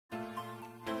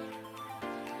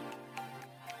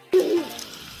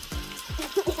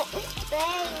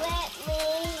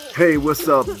Hey, what's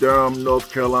up, Durham,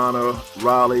 North Carolina,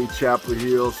 Raleigh, Chapel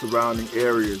Hill, surrounding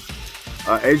areas.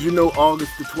 As you know,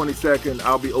 August the 22nd,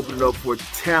 I'll be opening up for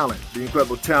Talent, the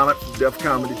incredible Talent from Def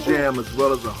Comedy Jam, as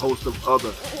well as a host of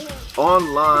other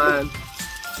online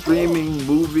streaming,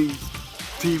 movies,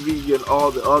 TV, and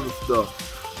all the other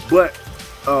stuff. But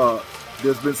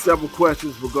there's been several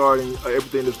questions regarding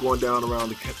everything that's going down around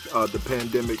the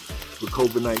pandemic with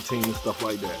COVID-19 and stuff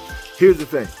like that. Here's the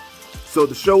thing. So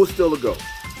the show is still a go.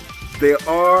 There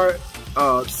are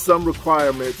some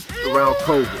requirements around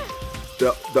COVID.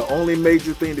 The only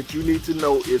major thing that you need to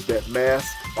know is that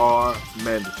masks are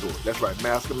mandatory. That's right,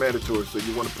 masks are mandatory. So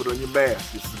you want to put on your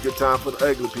mask. This is a good time for the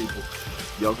ugly people.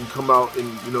 Y'all can come out in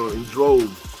in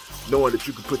droves, knowing that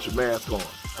you can put your mask on.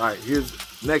 All right, here's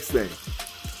the next thing.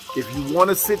 If you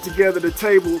want to sit together at the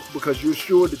table because you're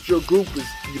sure that your group is,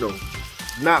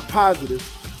 not positive,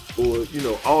 or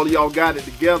all of y'all got it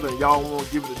together and y'all won't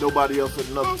give it to nobody else at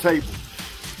another table,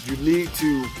 you need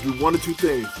to do one of two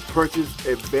things: purchase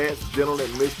advanced general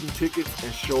admission tickets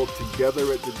and show up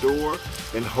together at the door,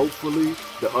 and hopefully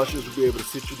the ushers will be able to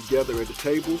sit you together at the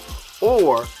table.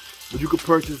 Or you could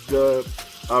purchase the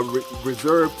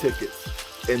reserve tickets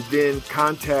and then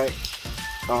contact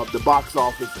the box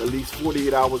office at least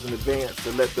 48 hours in advance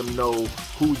to let them know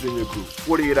who's in your group.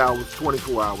 48 hours,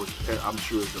 24 hours, I'm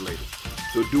sure is the latest.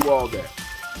 So do all that.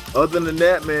 Other than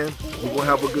that, man, we're gonna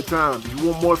have a good time. If you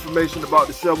want more information about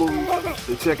the show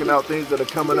and checking out things that are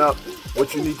coming up,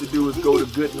 what you need to do is go to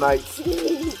Goodnights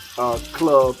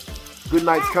Club,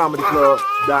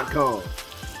 goodnightscomedyclub.com.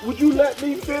 Would you let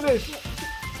me finish?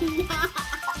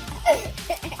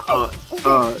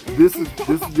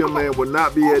 This young man will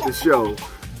not be at the show,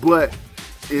 but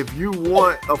if you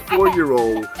want a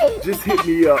 4-year-old, just hit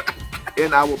me up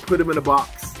and I will put him in a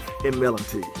box and mail him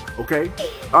to you. Okay?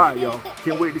 All right, y'all.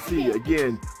 Can't wait to see you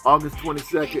again. August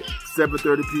 22nd,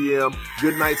 7:30 p.m.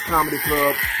 Goodnights Comedy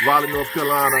Club, Raleigh, North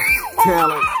Carolina.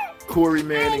 Talent, Corey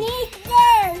Manning. I need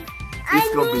this. It's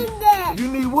gonna be. This. You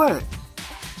need what?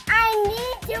 I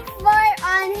need to fart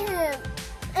on him.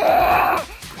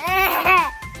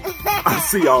 I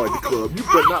see y'all at the club. You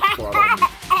better not fart on me.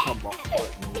 Come on.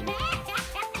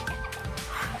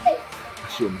 I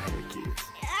shouldn't have had kids.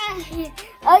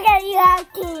 Okay, you have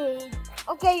kids.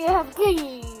 Okay, you have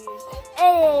kids.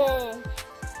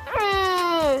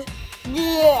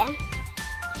 Yeah.